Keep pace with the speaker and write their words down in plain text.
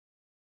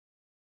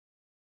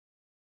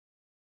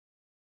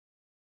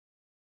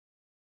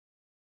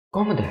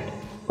කොහොමද?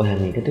 ඔයා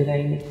මේක තුලා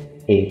ඉන්නේ.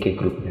 ඒකේ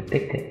ගෲප් එකත්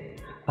එක්ක.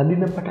 අද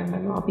ඉඳන් පටන්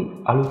ගන්නවා අපි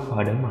අලුත්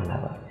පාඩම්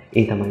මාලාවක්.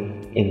 ඒ තමයි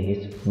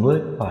MS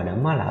Word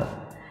පාඩම් මාලාව.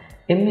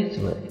 MS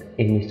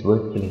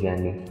Word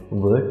කියන්නේ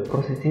word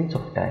processing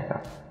software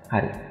එකක්.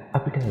 හරි.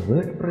 අපිට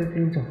word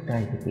processing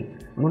software එකකින්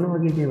මොන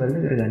වගේ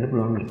දේවල්ද කරගන්න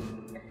පුළුවන්ද?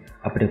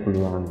 අපිට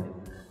පුළුවන්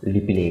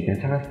ලිපි ලේඛන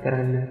සකස්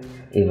කරන්න,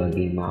 ඒ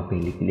වගේම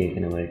අපේ ලිපි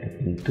ලේඛන වලට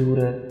පින්තූර,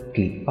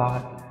 ක්ලිප්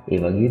ආර්ට්, ඒ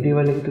වගේ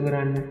දේවල් එකතු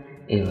කරන්න,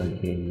 ඒ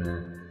වගේම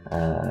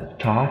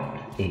charts,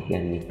 ඒ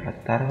කියන්නේ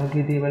ප්‍රස්තාර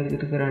වගේ දේවල්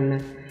එකතු කරන්න,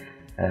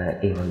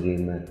 ඒ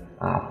වගේම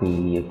අපි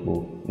ලියපු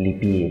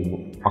ලිපියේ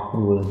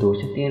අකුරු වල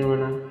දෝෂ තියෙනවා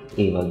නම්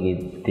ඒ වගේ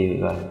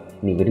දේවල්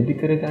නිවැරදි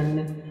කරගන්න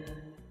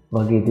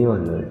වගේ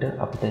දේවල් වලට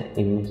අපිට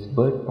MS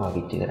Word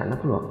පාවිච්චි කරන්න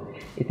පුළුවන්.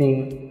 ඉතින්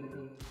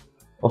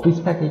ඔෆිස්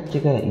පැකේජ්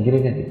එක ඉගෙන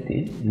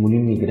ගන්නදී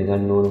මුලින්ම ඉගෙන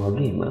ගන්න ඕන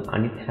වගේම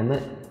අනිත් හැම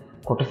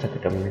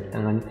කොටසකටම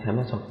නැත්නම් අනිත් හැම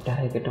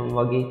software එකකටම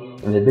වගේ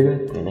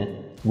වැදගත් වෙන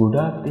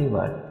ගොඩාක්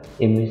දේවල්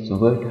MS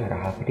Word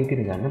හරහා අපිට ඉගෙන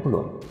ගන්න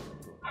පුළුවන්.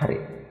 හරි.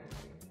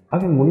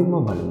 අපි මුලින්ම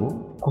බලමු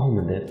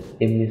කොහොමද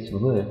MS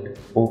Word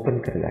open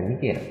කරගන්නේ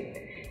කියලා.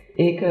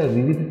 ඒක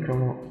විවිධ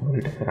ක්‍රම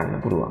වලට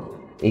කරන්න පුළුවන්.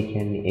 ඒ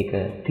කියන්නේ ඒක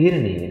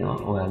තීරණය වෙනවා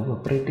ඔයාගේ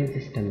operating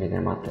system එක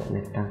මත.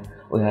 නැත්නම්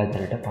ඔයා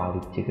දැනට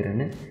පාවිච්චි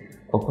කරන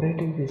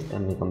operating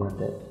system එක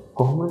මත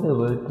කොහොමද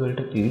Word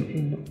වලට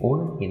පිවිසෙන්න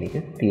ඕන කියන එක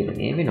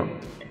තීරණය වෙනවා.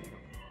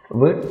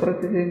 Word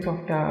processing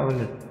software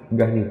වල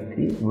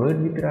ගණිතී Word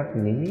විතරක්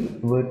නෙමෙයි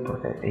word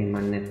process. ඒ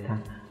මන් නැත්නම්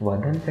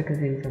වදන්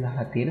සැකසීම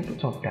සඳහා තියෙන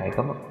software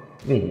එකම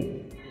වෙන්නේ.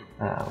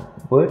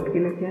 Word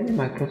කියලා කියන්නේ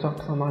Microsoft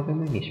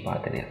සමාගමේ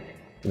නිෂ්පාදනයක්.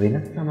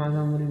 වෙනත්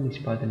සමාගම් වලින්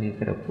නිෂ්පාදනය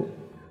කරපු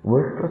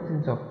word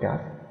processing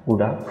software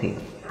ගොඩාක්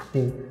තියෙනවා.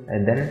 ඉතින්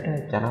දැනට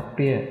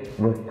ජනප්‍රිය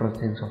word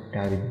processing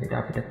software විදිහට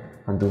අපිට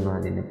හඳුන්වා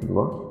දෙන්න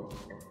පුළුවන්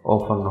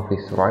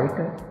OpenOffice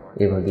Writer,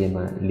 ඒ වගේම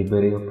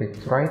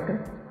LibreOffice Writer,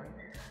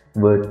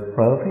 Word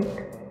Perfect,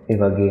 ඒ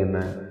වගේම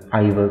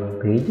iWork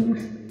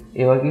Pages,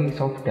 ඒ වගේ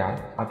software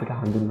අපිට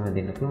හඳුන්වා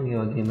දෙන්න පුළුවන්. ඒ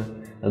වගේම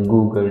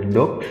Google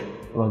Docs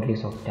වගේ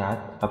software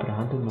අපිට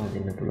හඳුන්වා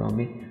දෙන්න පුළුවන්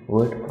මේ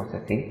word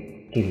processing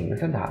කිරීම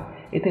සඳහා.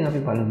 ඉතින් අපි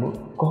බලමු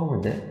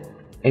කොහොමද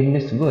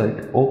MS Word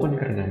open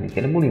කරගන්නේ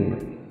කියලා මුලින්ම.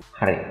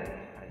 හරි.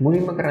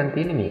 මුලින්ම කරන්න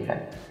තියෙන්නේ මේකයි.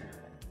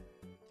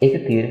 ඒක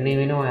තීරණය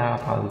වෙනවා ඔයා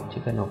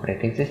පාවිච්චි කරන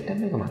operating system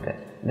එක මත.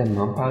 දැන්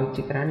මම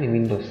පාවිච්චි කරන්නේ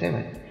Windows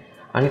 7.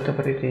 අනිත්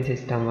operating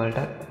system වලට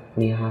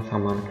මේ හා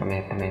සමාන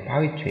ක්‍රමයක් තමයි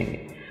පාවිච්චි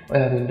වෙන්නේ.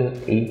 ඔයා Windows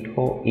 8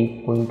 හෝ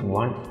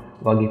 8.1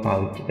 වගේ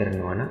පාවිච්චි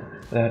කරනවා නම්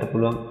ඔයාට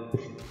පුළුවන්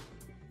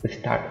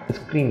start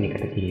screen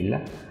එකට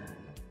ගිහිල්ලා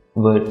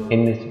Word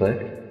MS Word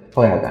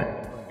හොයාගන්න.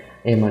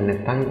 එහෙම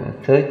නැත්නම්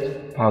search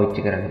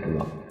පාවිච්චි කරන්න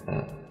පුළුවන්.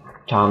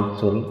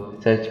 charts වලින්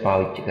search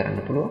පාවිච්චි කරන්න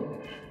පුළුවන්.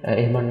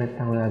 එහෙම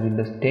නැත්නම් ඔයා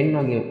Windows 10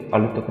 වගේ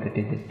අලුත්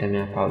operating system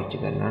එකක් පාවිච්චි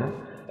කරනවා නම්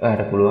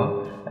ඔයාට පුළුවන්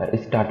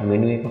start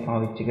menu එක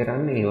පාවිච්චි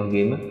කරන්න. ඒ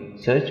වගේම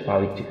search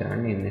පාවිච්චි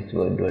කරන්න MS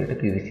Word වලට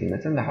පිවිසීම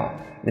සඳහා.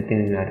 මෙතන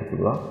ඔයාට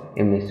පුළුවන්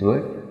MS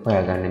Word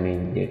හොයාගන්න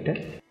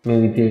මේ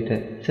විදිහට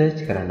search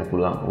කරන්න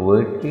පුළුවන්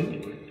Word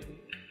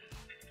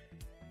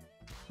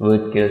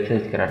කියලා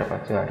search කරාට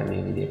පස්සේ ඔයාට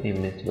මේ විදිහට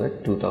MS Word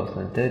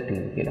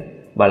 2013 කියලා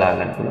බලා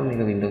ගන්න පුළුවන්.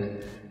 මේක Windows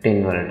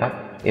 10 වලට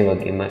ඒ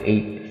වගේම 8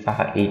 සහ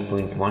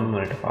 8.1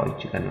 වලට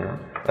පාවිච්චි කරනවා නම්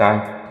ඔයා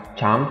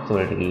charts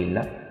වලට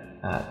ගිහිල්ලා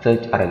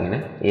search අරගෙන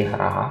ඒ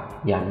හරහා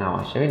යන්න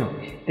අවශ්‍ය වෙනවා.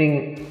 ඉතින්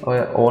ඔය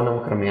ඕනම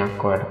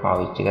ක්‍රමයක් ඔයාලට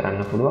පාවිච්චි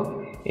කරන්න පුළුවන්.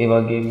 ඒ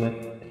වගේම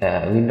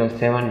Windows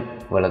 7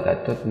 වල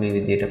ගත්තොත් මේ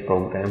විදිහට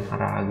program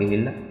හරහා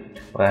ගිහිල්ලා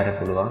ඔයාලට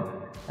පුළුවන්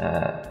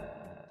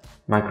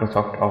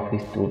Microsoft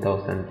Office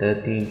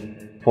 2013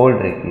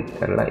 folder එක ක්ලික්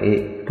කරලා ඒ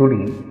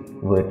තුලින්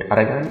Word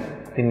අරගන්න.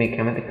 ඉතින් මේ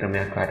කැමති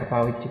ක්‍රමයක් ඔයාලට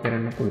පාවිච්චි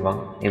කරන්න පුළුවන්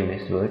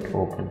MS Word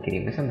open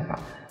කිරීම සඳහා.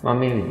 මම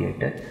මේ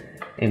විදිහට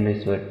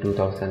MS Word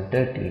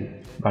 2013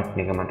 බටන්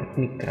එක මත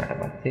ක්ලික් කරාට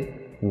පස්සේ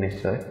MS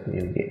Word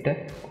මේ විදිහට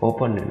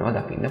open වෙනවා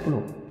දකින්න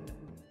පුළුවන්.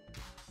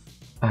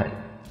 හරි.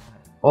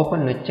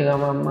 open වෙච්ච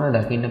ගමන්ම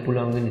දකින්න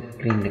පුළුවන් වෙන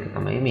screen එක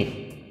තමයි මේ.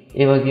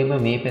 ඒ වගේම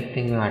මේ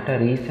පැත්තෙන් ඔයාට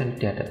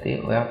recent යටතේ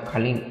ඔයා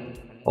කලින්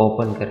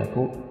open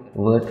කරපු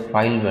Word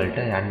file වලට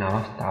යන්න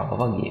අවස්ථාව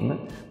වගේම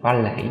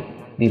පල්ලෙහි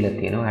දීලා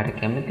තියෙනවා ඔයාට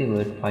කැමති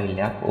Word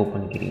file එකක්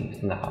open කිරීම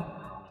සඳහා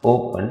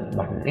open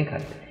බටන්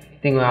එකයි.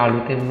 ඉතින් ඔයා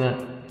අලුතෙන්ම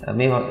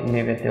මේ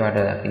පැත්තේ ඔයාට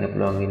දකින්න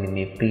පුළුවන් වෙන්නේ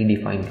මේ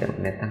pre-define කරපු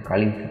නැත්නම්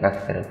කලින් සකස්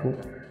කරපු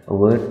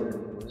Word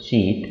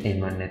sheet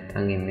එහෙම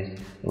නැත්නම් MS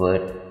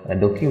Word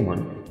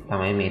document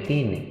තමයි මේ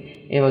තියෙන්නේ.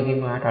 ඒ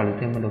වගේම ඔයාට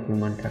අලුතෙන්ම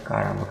document එකක්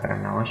ආරම්භ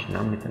කරන්න අවශ්‍ය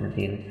නම් මෙතන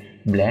තියෙන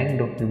blank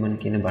document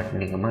කියන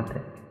බටන් එක මත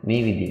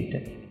මේ විදිහට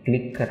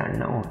ක්ලික්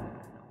කරන්න ඕන.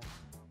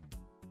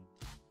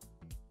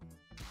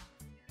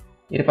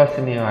 ඊට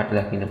පස්සේ මේ ඔයාට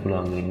දකින්න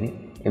පුළුවන් වෙන්නේ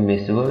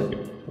MS Word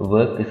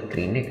work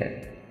screen එක.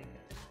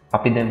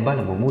 අපි දැන්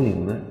බලමු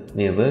මුලින්ම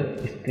මේ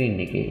work screen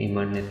එකේ එහෙම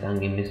නැත්නම්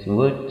MS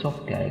Word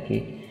software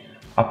එකේ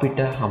අපිට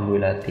හම්බ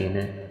වෙලා තියෙන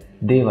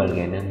දේවල්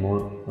ගැන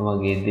මොන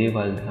වගේ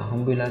දේවල්ද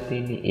හම්බ වෙලා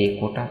තියෙන්නේ, ඒ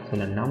කොටස්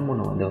වල නම්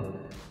මොනවද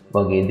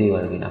වගේ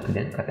දේවල් ගැන අපි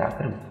දැන් කතා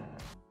කරමු.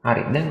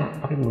 හරි. දැන්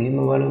අපි මුලින්ම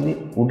බලමු මේ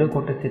උඩ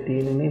කොටසේ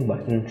තියෙන මේ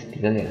buttons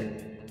ටික ගැන.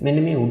 මෙන්න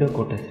මේ උඩ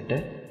කොටසට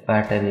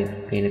ඔයාට මේ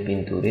පේන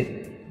පින්තූරෙත්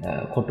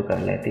කොටු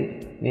කරලා ඇති.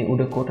 මේ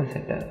උඩ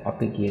කොටසට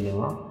අපි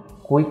කියනවා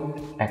quick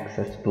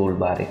access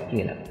toolbar එක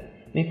කියලා.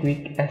 මේ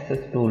quick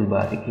access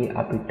toolbar එකේ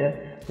අපිට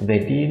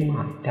වැඩිම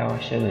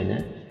අත්‍යවශ්‍ය වෙන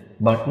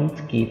buttons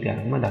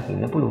කීපයක්ම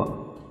දකින්න පුළුවන්.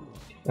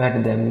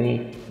 ඔයාලට දැන් මේ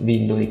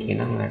window එකේ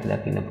නම් ඔයාලට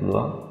දකින්න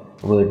පුළුවන්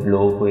word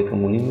logo එක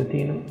මුලින්ම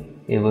තියෙනවා.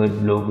 ඒ word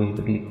logo එක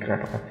ක්ලික්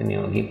කරාට පස්සේ මේ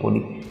වගේ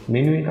පොඩි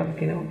menu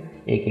එකක් එනවා.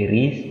 ඒකේ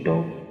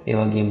restore ඒ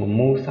වගේම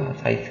move සහ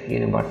size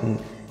කියන button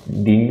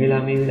dim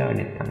වෙලා මේ වෙලාවේ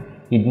නැත්තම්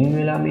hidden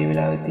වෙලා මේ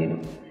වෙලාවේ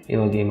තියෙනවා. ඒ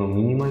වගේම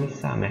minimize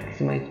සහ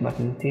maximize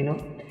button තියෙනවා.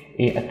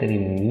 ඒ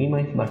අතරින්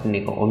minimize button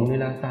එක on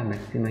වෙලා සහ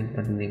maximize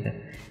button එක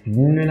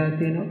hidden වෙලා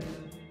තියෙනවා.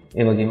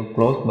 ඒ වගේම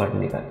close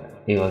button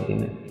එකත් ඒ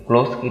වගේම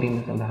close කිරීම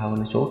සඳහා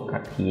වන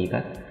shortcut key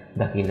එකත්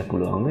දකින්න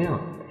පුළුවන්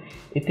වෙනවා.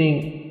 ඉතින්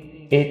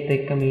ඒත්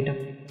එක්කම ඊට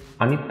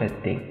අනිත්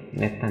පැත්තෙන්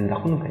නැත්තම්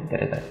දකුණු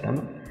පැත්තට ගත්තම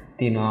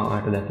තියෙනවා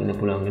ඔයාලට දකින්න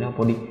පුළුවන් වෙනවා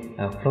පොඩි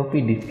floppy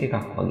disk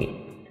එකක් වගේ.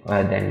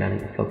 ඔයා දැන් නම්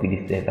floppy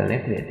disk එකක්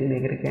නැති ඇති.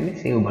 මේකට කියන්නේ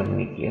save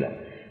button එක කියලා.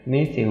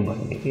 මේ save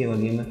button එක ඒ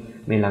වගේම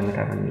මේ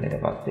ළඟට අරන් ඉලට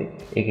පස්සේ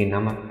ඒකේ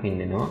නමක්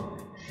පෙන්නනවා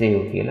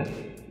save කියලා.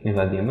 මේ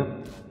වගේම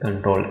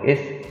control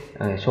S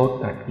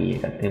shortcut key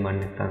එකත් එහෙම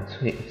නැත්නම්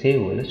save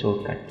වල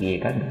shortcut key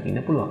එකක්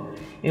දකින්න පුළුවන්.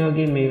 ඒ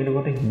වගේම මේ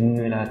වෙනකොට hidden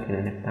වෙලා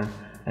තියෙන නැත්නම්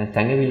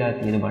සැඟවිලා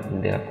තියෙන බටන්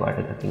දෙකක්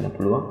ඔයාලට දකින්න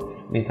පුළුවන්.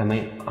 මේ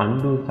තමයි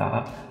undo සහ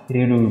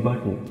redo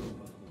button.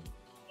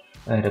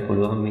 ඔයාලට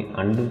පුළුවන් මේ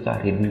undo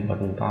සහ redo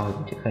button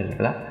පාවිච්චි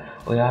කරලා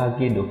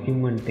ඔයාගේ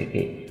document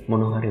එකේ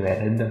මොන හරි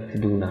වැරද්දක්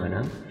සිදු වුණා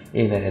නම්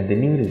ඒ වැරද්ද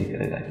නිවැරදි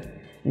කරගන්න.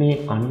 මේ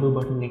undo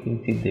button එකකින්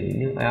සිද්ධ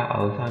වෙන්නේ ඔයා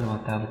අවසාන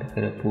වතාවට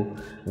කරපු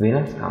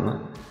වෙනස්කම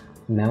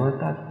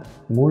නැවතත්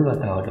මුල්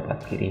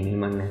වතාවටපත් කිරීම.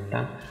 එහෙම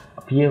නැත්නම්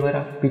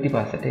පියවරක්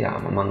පිටිපස්සට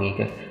යාම. මම ඒක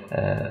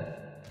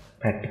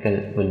ප්‍රැක්ටිකල්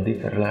වලදී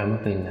කරලාම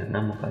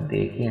පෙන්නන්නම් මොකක්ද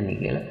ඒ කියන්නේ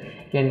කියලා.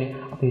 කියන්නේ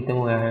අපි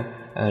හිතමු ඔයා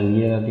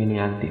ලියලාගෙන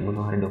යද්දි මොන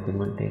හරි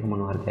ડોකියුමන්ට් එකක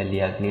මොන හරි දෙයක්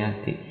ලියාගෙන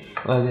යද්දි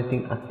ඔයාගේ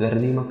ඉතින්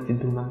අත්වැරදීමක්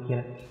සිදු වුණා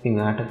කියලා. ඉතින්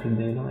ඔයාට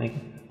සිද්ධ වෙනවා ඒක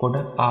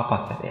පොඩක්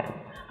ආපස්සට යන්න.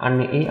 අන්න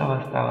ඒ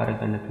අවස්ථාව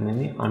අරගෙන තමයි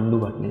මේ undo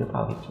button එක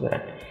පාවිච්චි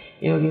කරන්නේ.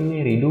 ඒ වගේම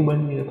මේ redo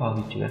button එක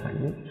පාවිච්චි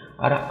කරන්නේ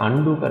අර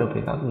undo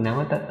කරපු එකක්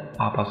නැවතත්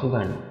ආපසු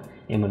ගන්න.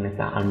 එහෙම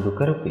නැත්නම් undo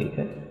කරපු එක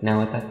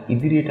නැවතත්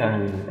ඉදිරියට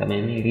අරගෙන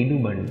තමයි මේ redo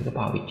button එක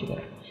පාවිච්චි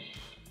කරන්නේ.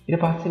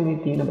 ඊට පස්සේ මේ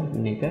තියෙන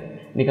බටන් එක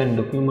නිකන්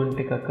ડોකියුමන්ට්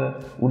එකක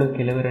උඩ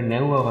කෙළවර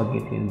නැවුවා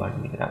වගේ තියෙන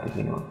බටන් එකට අපි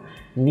කියනවා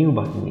new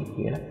button එක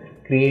කියලා.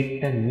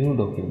 create a new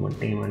document.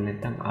 එහෙම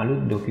නැත්නම්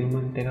අලුත්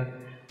ડોකියුමන්ට් එකක්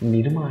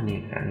නිර්මාණය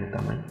කරන්න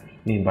තමයි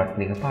මේ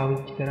බටන් එක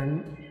පාවිච්චි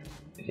කරන්නේ.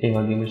 ඒ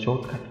වගේම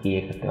shortcut key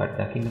එකත්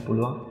ඔයාලට දකින්න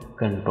පුළුවන්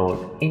control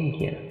N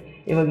කියලා.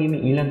 ඒ වගේම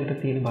ඊළඟට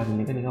තියෙන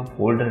බටන් එක නිකන්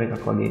folder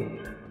එකක් වගේ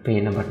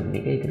පේන බටන්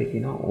එක. ඒකට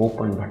කියනවා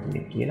open button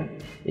එක කියලා.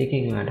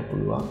 ඒකෙන් ඔයාලට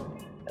පුළුවන්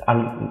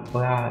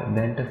ඔයා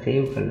දැනට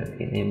save කරලා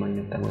තියෙන එහෙම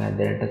නැත්නම් ඔයා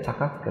දැනට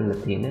සකස්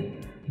කරලා තියෙන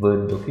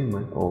word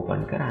document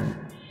open කරන්න.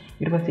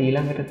 ඊට පස්සේ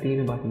ඊළඟට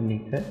තියෙන බටන්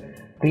එක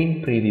print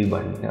preview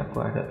button එකක්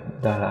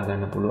ඔයාලට දාලා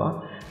ගන්න පුළුවන්.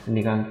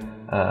 නිකන්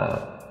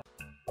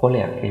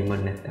කොලයක් එහෙම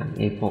නැත්නම්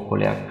A4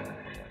 කොලයක්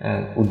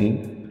උඩින්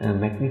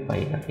magnify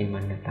එකක් එහෙම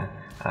නැත්නම්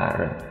අර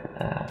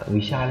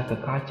විශාලක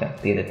කාචයක්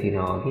තියලා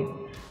තියෙනවා වගේ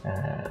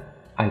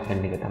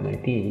icon එක තමයි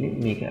තියෙන්නේ.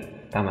 මේක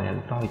තමයි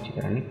අපි පාවිච්චි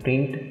කරන්නේ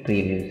print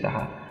preview සහ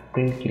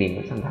print කිරීම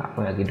සඳහා.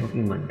 ඔයාගේ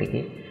document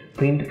එකේ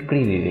print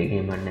preview එක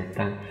එහෙම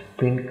නැත්නම්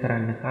print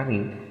කරන්න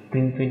කලින්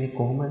print වෙන්නේ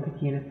කොහොමද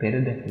කියන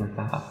පෙරදැක්ම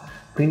සහ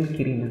print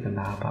කිරීම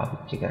සඳහා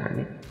පාවිච්චි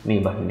කරන්නේ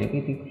මේ බටන් එක.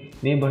 ඉතින්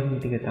මේ බටන්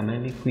ටික තමයි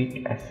මේ quick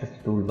access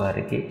toolbar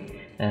එකේ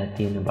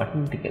තියෙන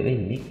බටන් ටික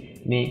වෙන්නේ.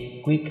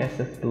 මේ quick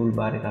access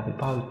toolbar එක අපි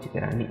පාවිච්චි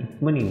කරන්නේ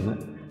ඉක්මනින්ම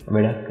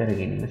වැඩක් කර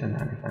ගැනීම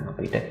සඳහා. නැත්නම්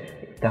අපිට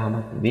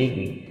ඉතාමත්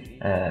වේගයෙන්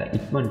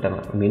ඉක්මනටම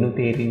මෙනු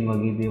තේරීම්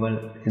වගේ දේවල්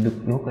සිදු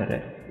නොකර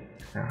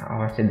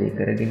අවශ්‍ය දේ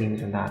කර ගැනීම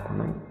සඳහා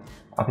තමයි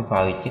අපි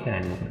පාවිච්චි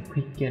කරන්නේ.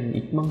 quick කියන්නේ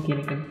ඉක්මන් කියන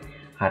එකනේ.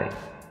 හරි.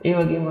 ඒ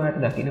වගේම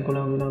ඔයාලට දකින්න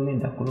පුළුවන් වෙනවා මේ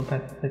දකුණු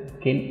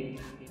පැත්තේ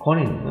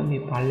කොනෙන්ම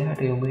මේ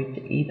පල්ලෙහාට යොමු වෙච්ච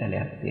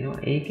ඊතලයක් තියෙනවා.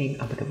 ඒකෙන්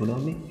අපිට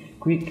පුළුවන් මේ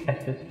quick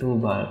access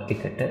toolbar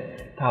එකට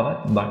තවත්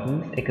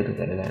buttons එකතු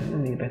කරගන්න.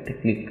 මේ පැත්තේ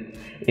click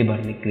ඒ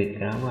button එක click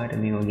කරාම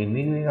ඔයාලට මේ වගේ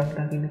menu එකක්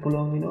දකින්න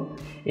පුළුවන් වෙනවා.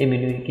 ඒ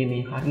menu එකේ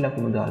මේ හරි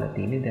ලකුණු දාලා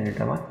තියෙන්නේ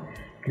දැනටමත්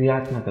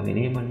ක්‍රියාත්මක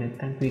වෙන්නේ. මම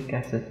නැත්තම් quick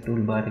access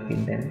toolbar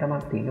එකෙන්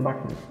දැනටමත් තියෙන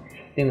buttons.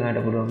 ඉතින්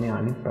ඔයාලට පුළුවන් මේ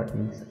අනිත්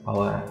buttons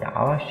ඔයාලට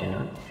අවශ්‍ය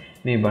නම්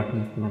මේ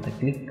buttons මත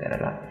click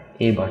කරලා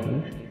ඒ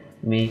buttons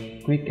මේ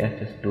quick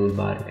access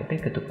toolbar එකට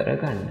එකතු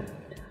කරගන්න.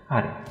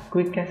 හරි.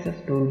 quick access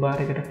toolbar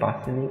එකට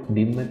පස්සේ මේ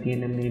බිම්ම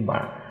තියෙන මේ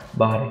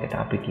bar එකට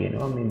අපි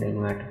කියනවා මේ දැන්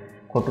ඔයාලට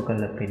කොටු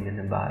කරලා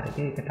පෙන්නන bar එක.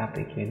 ඒකට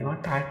අපි කියනවා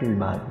title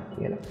bar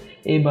කියලා.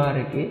 ඒ bar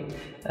එකේ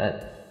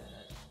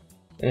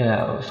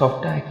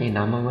software එකේ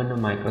නම වන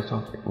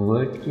Microsoft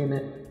Word කියන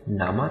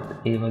නමත්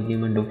ඒ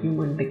වගේම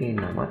document එකේ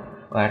නමත්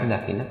ඔයාලට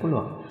දකින්න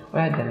පුළුවන්.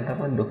 ඔයා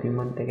දැනටම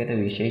document එකට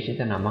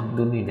විශේෂිත නමක්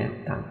දුන්නේ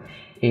නැත්නම්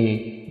ඒ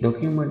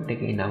document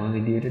එකේ නම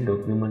විදිහට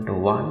document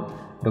 1,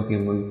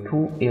 document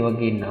 2 ඒ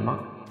වගේ නමක්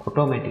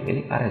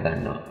automatically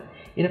අරගන්නවා.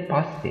 ඊට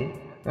පස්සේ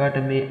ඔයාලට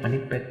මේ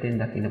අනිත් පැත්තෙන්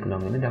දකින්න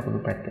පුළුවන් වෙන දකුණු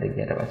පැත්තට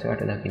ගියට පස්සේ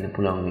ඔයාලට දකින්න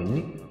පුළුවන්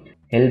වෙන්නේ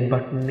help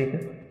button එක.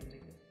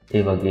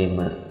 ඒ වගේම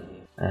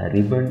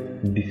ribbon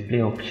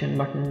display option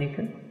button එක,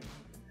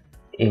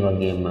 ඒ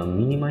වගේම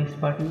minimize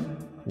button,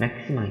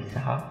 maximize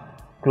සහ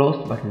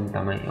close button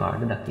තමයි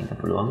ඔයාලට දකින්න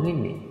පුළුවන්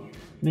වෙන්නේ.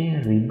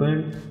 මේ ribbon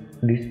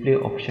display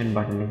option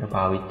button එක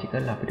පාවිච්චි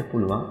කරලා අපිට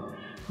පුළුවන්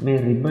මේ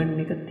ribbon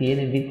එක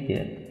තියෙන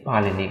විදිය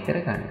පාලනය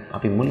කරගන්න.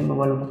 අපි මුලින්ම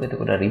බලමු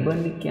එතකොට ribbon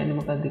එක කියන්නේ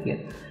මොකක්ද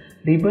කියලා.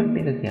 ribbon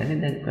එක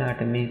කියන්නේ දැන්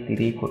ඔයාලට මේ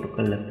තිරේ කොටු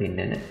කරලා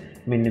පෙන්නන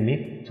මෙන්න මේ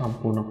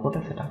සම්පූර්ණ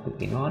කොටසට අපි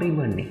කියනවා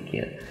ribbon එක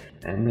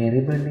කියලා. මේ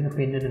ribbon එක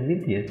පෙන්නන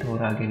විදිය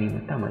තෝරා ගැනීම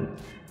තමයි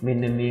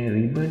මෙන්න මේ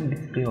ribbon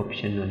display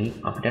option වලින්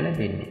අපිට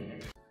ලැබෙන්නේ.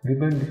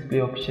 ribbon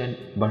display option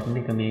button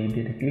එක මේ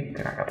විදිහට ක්ලික්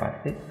කරාට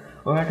පස්සේ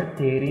ඔයාලට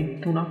තේරීම්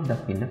තුනක්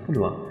දකින්න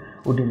පුළුවන්.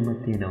 උඩින්ම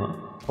තියෙනවා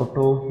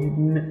auto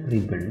hidden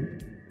ribbon,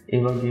 ඒ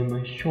වගේම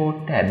show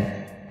tabs,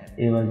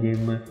 ඒ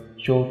වගේම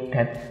show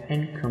tabs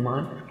and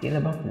commands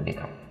කියලා බටන්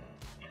එකක්.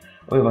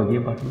 ඔය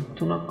වගේ බටන්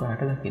තුනක්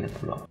ඔයාලට දකින්න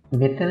පුළුවන්.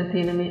 මෙතන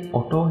තියෙන මේ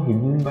auto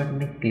hidden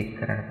බටන් එක ක්ලික්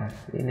කරාට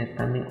පස්සේ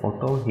නැත්නම් මේ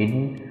auto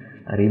hidden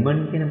ribbon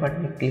කියන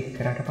බටන් එක ක්ලික්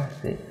කරාට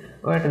පස්සේ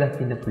ඔයාලට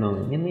දකින්න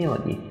පුළුවන් මේ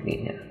වගේ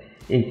ස්ක්‍රීන් එකක්.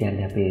 ඒ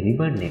කියන්නේ අපේ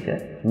ribbon එක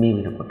මේ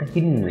වෙනකොට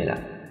hidden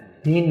වෙලා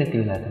පේන්නේ නැති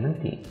වෙලා තමයි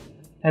තියෙන්නේ.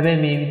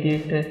 හැබැයි මේ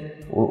විදිහට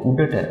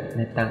උඩට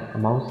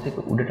නැත්නම් mouse එක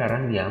උඩට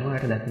අරන් ගියාම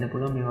ඔයාලට දකින්න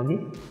පුළුවන් මේ වගේ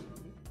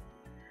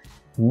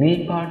මේ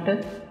පාට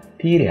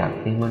තීරයක්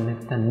එහෙම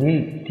නැත්නම් නිල්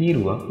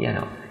තීරුවක්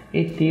යනවා.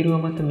 ඒ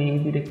තීරුව මත මේ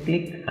විදිහට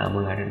ක්ලික් කරාම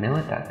ඔයාලට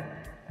නැවතත්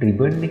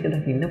ribbon එක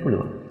දකින්න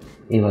පුළුවන්.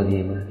 ඒ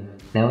වගේම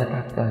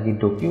නැවතත් ඔයාගේ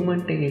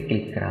document එකේ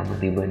ක්ලික් කරාම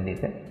ribbon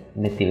එක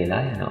නැති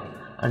වෙලා යනවා.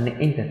 අන්න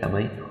ඒක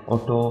තමයි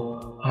auto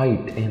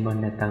hide එහෙම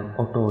නැත්නම්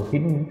auto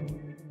hidden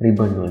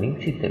ribbon වලින්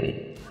සිද්ධ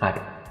වෙන්නේ.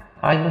 හරි.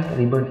 ආයිමත්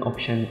ribbon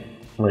option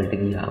වලට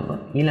ගියාම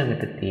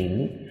ඊළඟට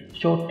තියෙන්නේ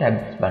show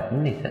tabs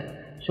button එක.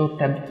 show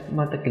tabs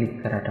මත ක්ලික්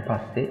කරාට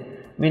පස්සේ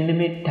මෙන්න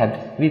මේ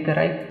tabs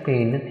විතරයි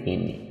පේන්න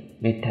තියෙන්නේ.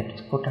 මේ tabs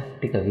කොටස්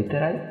ටික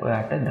විතරයි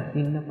ඔයාට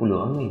දකින්න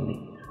පුළුවන් වෙන්නේ.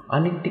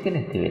 අනිත් ටික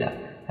නැති වෙලා.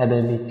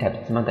 හැබැයි මේ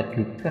tabs මත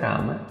ක්ලික්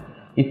කරාම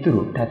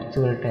ඉතුරු tabs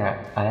වලට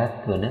අයත්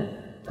වන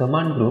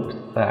command groups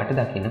ඔයාට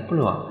දකින්න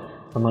පුළුවන්.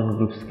 command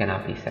groups ගැන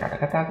අපි ඉස්සරහට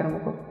කතා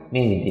කරමුකෝ.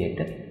 මේ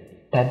විදිහට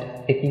tabs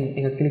එකකින්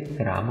එක ක්ලික්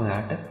කරාම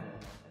ඔයාට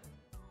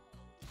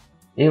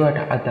ඒවට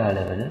අදාළ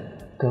වෙන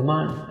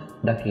command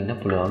දකින්න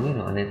පුළුවන්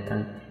වෙනවා.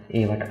 නැත්නම්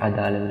ඒවට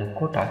අදාළ වෙන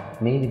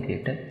කොටස් මේ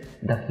විදිහට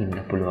දකින්න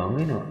පුළුවන්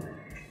වෙනවා.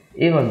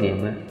 ඒ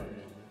වගේම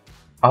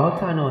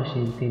අවසාන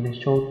වශයෙන් තියෙන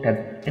show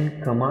tabs and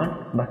command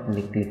button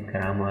එක ක්ලික්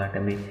කරාම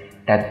ඔයාලට මේ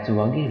tabs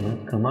වගේම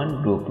command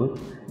group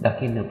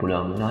දකින්න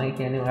පුළුවන් වෙනවා. ඒ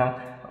කියන්නේ ඔයා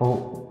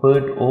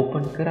word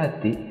open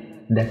කරද්දී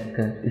දැක්ක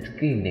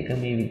screen එක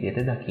මේ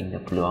විදිහට දකින්න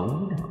පුළුවන්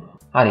වෙනවා.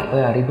 හරි,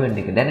 ඔයා ribbon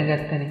එක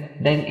දැනගත්තනේ.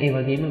 දැන් ඒ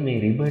වගේම මේ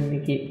ribbon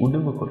එකේ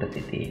උඩම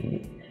කොටසේ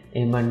තියෙන්නේ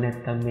එහෙම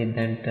නැත්නම් මේ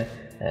දැන්ට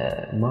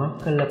මාක්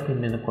කරලා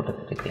පෙන්නන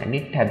කොටසට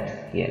කියන්නේ tabs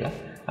කියලා.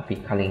 අපි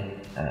කලින්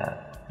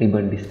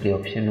ribbon display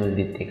option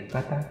වලදීත් එක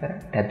කතා කරා.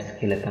 tabs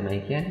කියලා තමයි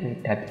කියන්නේ.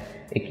 මේ tab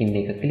එකින්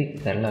එක ක්ලික්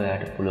කරලා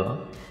ඔයාට පුළුවන්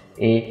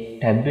ඒ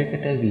tab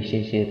එකට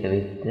විශේෂිත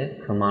වෙච්ච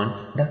commands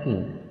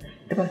දකින්න.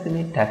 ඊට පස්සේ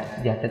මේ tabs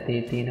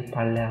යටතේ තියෙන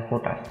පල්ලෙහා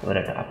කොටස්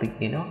වලට අපි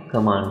කියනවා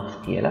commands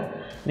කියලා.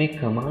 මේ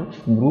commands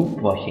group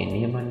වශයෙන්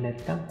එහෙම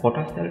නැත්නම්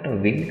කොටස් වලට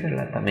වෙන්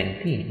කරලා තමයි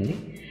තියෙන්නේ.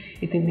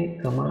 ඉතින් මේ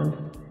commands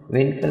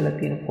වෙන් කරලා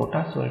තියෙන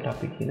කොටස් වලට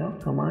අපි කියනවා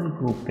command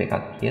group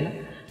එකක් කියලා.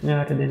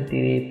 මෙයාට දැන්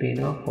තිරේ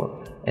පේනවා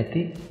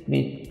ඇති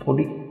මේ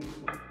පොඩි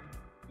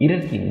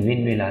ඉරකින් වෙන්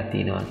වෙලා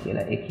තියෙනවා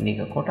කියලා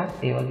එකිනෙක කොටස්.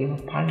 ඒ වගේම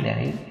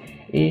පල්ලෙහින්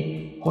ඒ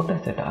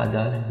කොටසට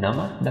අදාළ නම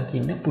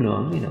දකින්න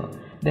පුළුවන් වෙනවා.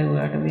 දැන්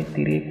ඔයාලට මේ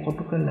තිරේ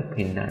කොටු කරලා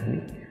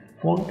පෙන්නන්නේ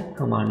font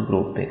command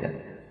group එක.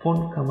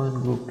 font command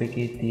group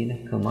එකේ තියෙන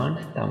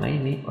commands තමයි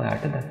මේ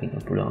ඔයාලට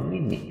දකින්න පුළුවන්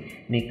වෙන්නේ.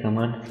 මේ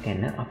commands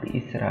ගැන අපි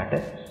ඉස්සරහට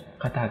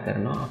කතා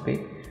කරනවා අපේ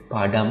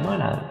පාඩම්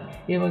මාලාවේ.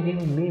 ඒ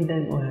වගේම මේ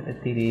දැන්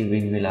ඔයාලට තිරේ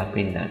වෙන් වෙලා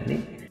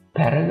පෙන්නන්නේ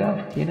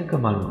paragraph කියන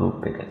command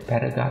group එක.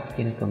 paragraph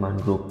කියන command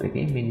group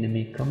එකේ මෙන්න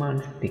මේ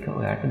commands ටික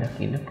ඔයාලට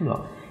දකින්න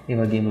පුළුවන්. ඒ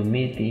වගේම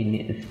මේ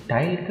තියෙන්නේ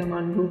style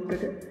command group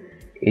එක,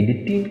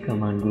 editing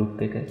command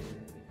group එක,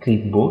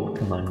 clipboard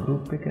command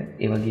group එක.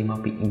 ඒ වගේම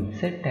අපි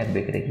insert tab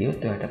එකට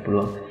ගියොත් ඔයාලට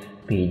පුළුවන්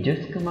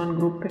pages command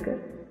group එක,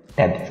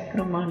 tabs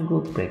command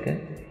group එක,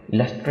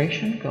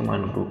 illustration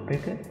command group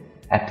එක,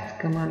 apps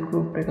command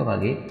group එක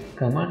වගේ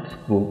commands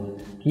group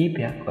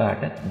කීපයක්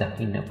ඔයාලට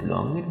දකින්න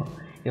පුළුවන් වෙනවා.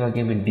 ඒ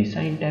වගේම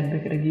design tab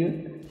එකට ගියොත්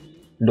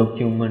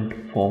document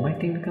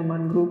formatting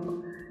command group,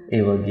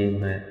 ඒ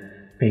වගේම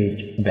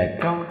page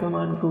background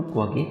command group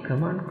වගේ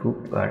command group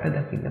ඔයාලට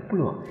දකින්න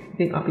පුළුවන්.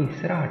 ඉතින් අපි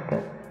ඉස්සරහට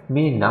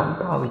මේ නම්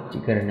පාවිච්චි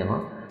කරනවා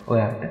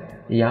ඔයාලට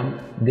යම්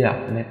දෙයක්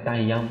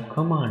නැත්නම් යම්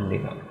command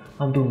එකක්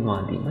හඳුන්වා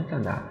දීම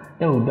සඳහා.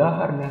 දැන්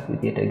උදාහරණයක්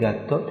විදිහට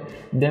ගත්තොත්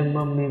දැන්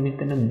මම මේ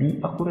මෙතන B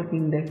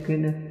අකුරකින්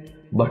දැක්වෙන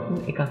බටන්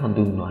එක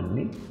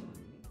හඳුන්වන්නේ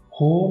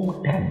home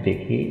tab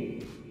එකේ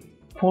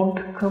font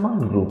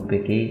command group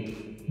එකේ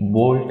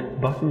bold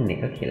button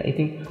එක කියලා.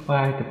 ඉතින්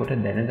ඔයාලට කොට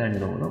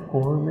දැනගන්න ඕන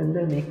කොහොමද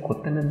මේ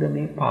කොතනද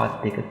මේ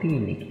path එක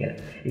තියෙන්නේ කියලා.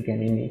 ඒ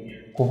කියන්නේ මේ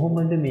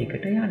කොහොමද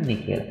මේකට යන්නේ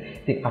කියලා.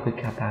 ඉතින් අපි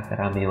කතා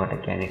කරා මේවට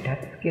කියන්නේ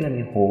tabs කියලා.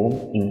 මේ home,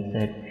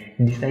 insert,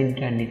 design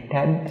කියන්නේ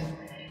tabs.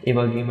 ඒ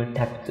වගේම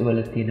tabs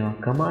වල තියෙනවා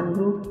command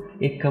group.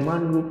 ඒ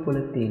command group වල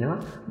තියෙනවා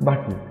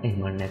button.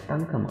 එහෙම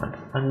නැත්නම් commands.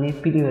 අන්නේ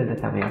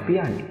පිළිවෙලට තමයි අපි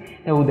යන්නේ.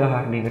 දැන්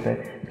උදාහරණයකට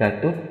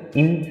ගත්තොත්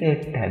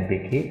insert tab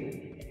එකේ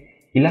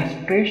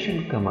illustration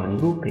command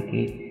group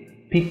එකේ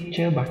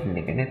picture button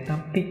එක නැත්නම්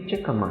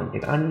picture command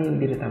එක. අන්නේ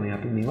විදිහට තමයි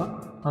අපි මේවා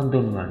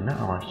හඳුන්වන්න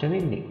අවශ්‍ය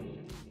වෙන්නේ.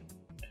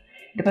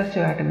 ඊට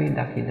පස්සේ ඔයාලට මේ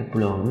දකින්න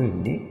පුළුවන්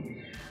වෙන්නේ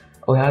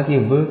ඔයාගේ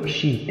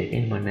worksheet එක.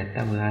 එහෙම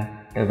නැත්නම්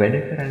ඔයාලා වැඩ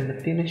කරන්න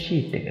තියෙන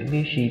sheet එක.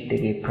 මේ sheet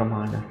එකේ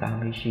ප්‍රමාණ සහ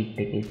මේ sheet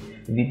එකේ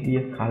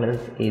විදිය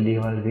colors ඒ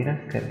දේවල්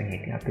වෙනස් කරන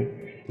හැටි අපි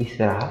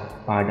ඉස්සරහ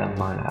පාඩම්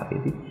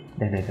මාලාවේදී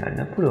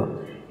දැනගන්න පුළුවන්.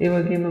 ඒ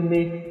වගේම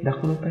මේ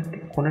දකුණු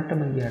පැත්තේ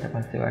කොනටම ගියාට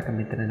පස්සේ ඔයාලට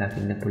මෙතන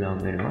දකින්න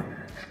පුළුවන් වෙනවා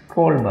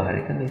scroll bar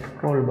එක. මේ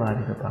scroll bar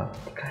එක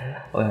පාවිච්චි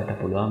කරලා ඔයාලට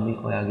පුළුවන් මේ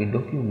ඔයාගේ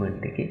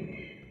document එකේ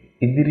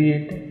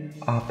ඉදිරියට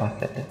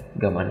ආපස්සට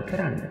ගමන්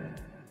කරන්න.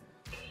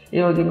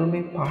 ඒ වගේම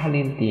මේ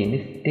පහළින් තියෙන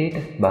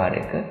status bar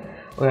එක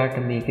ඔයාට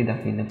මේකේ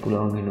දකින්න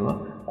පුළුවන් වෙනවා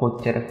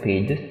කොච්චර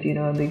pages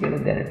තියෙනවද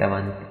කියලා.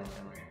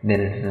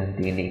 දැනට නම්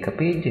තියෙන එක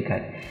page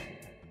එකයි.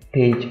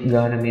 page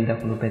ගාන මේ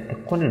දකුණු පැත්ත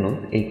කොනනොත්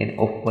ඒ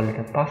කියන්නේ off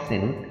වලට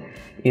පස්සෙනුත්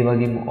ඒ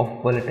වගේම off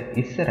වලට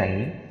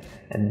ඉස්සරහින්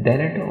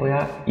දැනට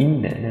ඔයා ඉන්න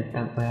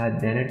නැත්නම් ඔයා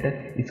දැනට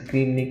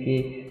screen එකේ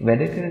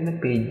වැඩ කරන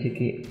page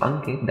එකේ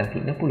අංකය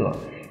දකින්න පුළුවන්.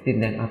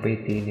 ඉතින් දැන් අපේ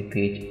තියෙන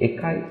page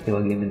 1යි. ඒ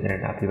වගේම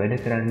දැනට අපි වැඩ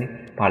කරන්නේ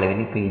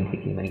පළවෙනි page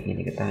එකේමයි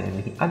කියන එක තමයි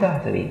මෙහි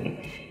අදහස වෙන්නේ.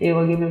 ඒ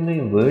වගේම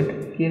මේ word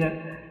කියලා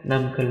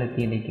නම් කරලා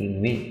තියෙන එකකින්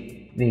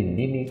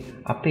වෙන්නේ මේ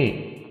අපේ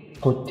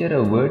කොච්චර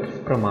words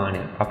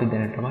ප්‍රමාණයක් අපි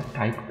දැනටම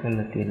type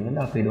කරලා තියෙනවද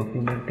අපේ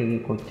document එකේ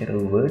කොච්චර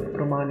word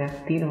ප්‍රමාණයක්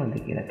තියෙනවද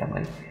කියලා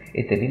තමයි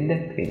එතනින්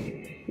දැක්වෙන්නේ.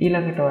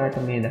 ඊළඟට ඔයාලට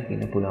මේ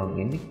දකින්න පුළුවන්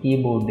වෙන්නේ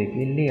keyboard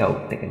එකේ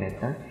layout එක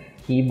නැත්නම්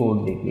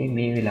keyboard එකේ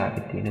මේ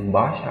වෙලාවේ තියෙන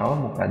භාෂාව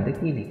මොකක්ද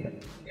කියන එක.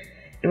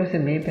 ඊට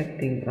පස්සේ මේ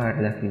පැත්තෙන්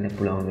ඔයාලට දකින්න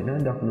පුළුවන් වෙනවා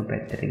දකුණු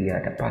පැත්තට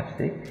ගියාට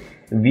පස්සේ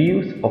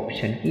views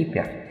option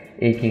කීපයක්.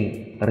 ඒකෙන්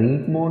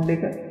read mode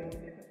එක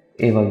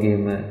ඒ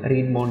වගේම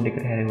read mode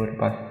එකට හැරෙවට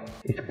පස්සේ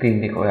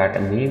screen එක ඔයාට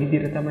මේ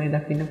විදිහට තමයි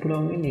දකින්න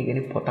පුළුවන් වෙන්නේ. ඒ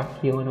කියන්නේ පොතක්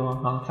කියවනවා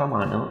හා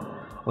සමානව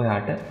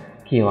ඔයාට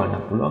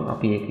කියවන්න පුළුවන්.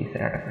 අපි ඒක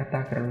ඉස්සරහට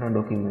කතා කරනවා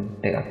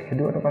document එකක්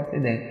හදුවට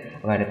පස්සේ දැන්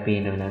ඔයාලට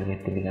පේනවා නම්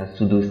ඇත්තට නිකන්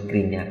සුදු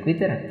screen එකක්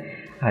විතරයි.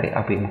 හරි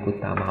අපි මුකුත්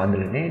තාම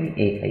හදලා නැහැ නේ.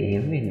 ඒකයි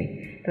එහෙම වෙන්නේ.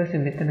 ඊට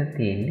පස්සේ මෙතන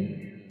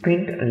තියෙන්නේ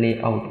print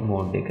layout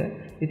mode එක.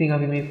 ඉතින්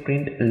අපි මේ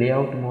print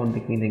layout mode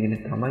එකේ ඉඳගෙන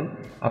තමයි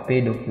අපේ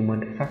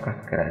document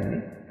සකස්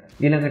කරන්නේ.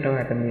 ඊළඟට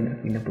ඔයාලට මේ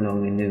දකින්න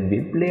පුළුවන් වෙන්නේ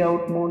web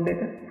layout mode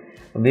එක.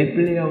 web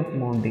layout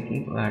mode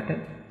එකකින් ඔයාලට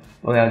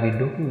ඔයාගේ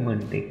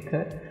document එක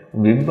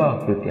web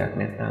ආකෘතියක්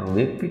නැත්නම්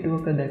web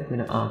පිටුවක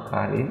දැක්වෙන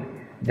ආකාරයෙන්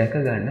දැක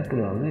ගන්න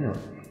පුළුවන් වෙනවා.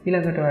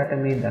 ඊළඟට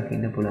ඔයාලට මේ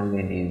දකින්න පුළුවන්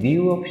වෙන්නේ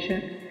view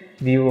option.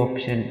 view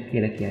option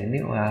කියලා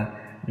කියන්නේ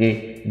ඔයාගේ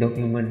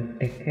document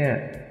එක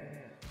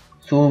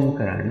zoom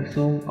කරන්න,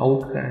 zoom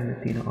out කරන්න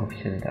තියෙන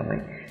option තමයි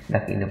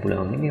දකින්න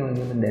පුළුවන් වෙන්නේ. ඒ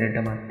වගේම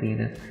දැනටමත්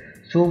තියෙන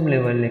zoom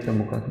level එක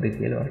මොකක්ද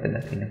කියලා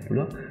ඔයාලට දකින්න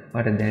පුළුවන්.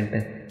 ඔයාලට දැනට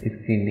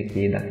screen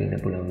එකේ දකින්න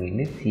පුළුවන්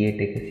වෙන්නේ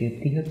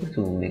 130ක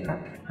zoom එකක්.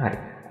 හරි.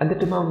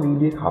 අදට මම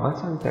වීඩියෝ එක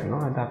අවසන්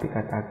කරනවා. අද අපි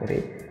කතා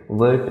කරේ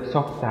Word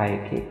software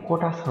එකේ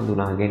කොටස්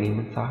හඳුනා ගැනීම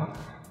සහ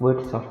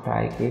Word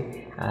software එකේ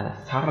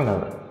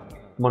සරලව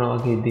මොන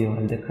වගේ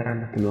දේවල්ද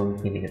කරන්න පුළුවන්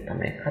කියන එක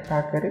තමයි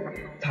කතා කරේ.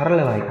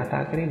 සරලවයි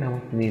කතා කරේ.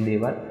 නමුත් මේ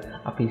දේවල්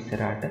අපි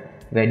ඉස්සරහට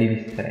වැඩි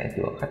විස්තර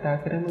ඇතුව කතා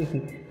කරමු.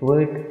 ඉතින්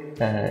Word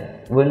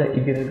වල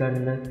ඉගෙන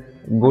ගන්න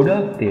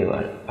ගොඩක්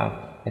දේවල්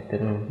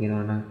ඇත්තටම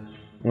කියනවා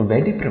නම්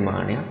වැඩි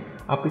ප්‍රමාණයක්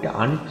අපිට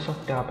අනිත්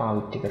software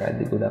පාවිච්චි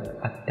කරද්දී ගොඩක්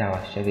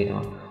අත්‍යවශ්‍ය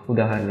වෙනවා.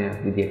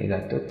 උදාහරණයක් විදිහට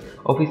ගත්තොත්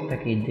Office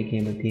package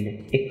එකේම තියෙන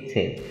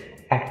Excel,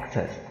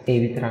 Access ඒ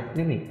විතරක්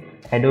නෙමෙයි.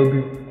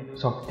 Adobe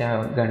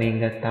software ගණන්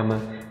ගත්තාම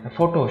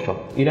Photoshop,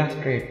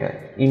 Illustrator,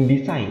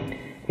 InDesign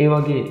ඒ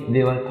වගේ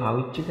දේවල්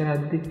පාවිච්චි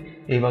කරද්දී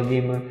ඒ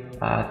වගේම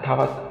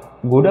තවත්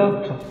ගොඩක්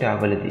software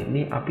වලදී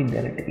මේ අපි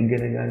දැනට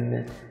ඉගෙන ගන්න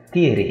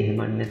theory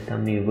එහෙම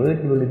නැත්නම් මේ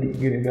Word වලදී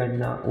ඉගෙන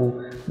ගන්නා වූ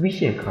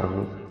විෂය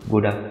කරුණු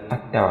ගොඩක්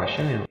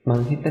අත්‍යවශ්‍ය වෙනවා.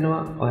 මම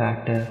හිතනවා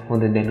ඔයාට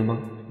හොඳ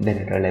දැනුමක්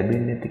දැනට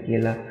ලැබෙන්නේ නැති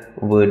කියලා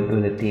Word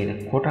වල තියෙන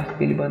කොටස්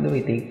පිළිබඳව.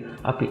 ඉතින්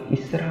අපි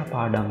ඉස්සරහ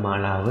පාඩම්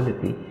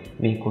මාලාවලදී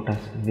මේ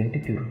කොටස්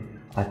වැඩිදුර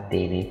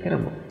අධ්‍යයනය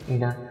කරමු.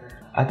 එහෙනම්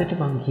අදට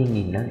මම ගිහින්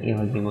ඉන්නම්. ඒ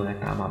වගේම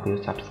ඔයාලා තාම අපිව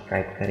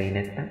subscribe කරේ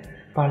නැත්නම්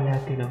පල්ලෙහා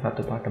තියෙන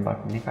රතු පාට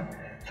බටන් එක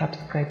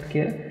subscribe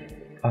කියලා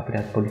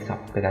අපිට පොඩි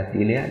සබ් එකක්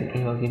දීලා යන්න.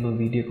 ඒ වගේම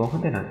වීඩියෝ එක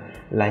හොඳ නම්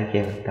like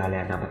එකක්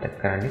දාලා යන්න අමතක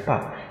කරන්න එපා.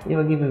 ඒ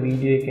වගේම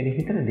වීඩියෝ එක ගැන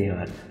හිතන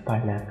දේවල්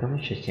පල්ලෙහා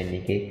comment section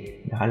එකේ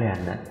දාලා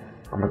යන්න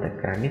අමතක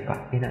කරන්න එපා.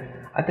 එහෙනම්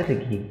අදට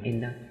ගිහින්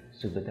එන්න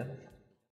සුබ දවසක්.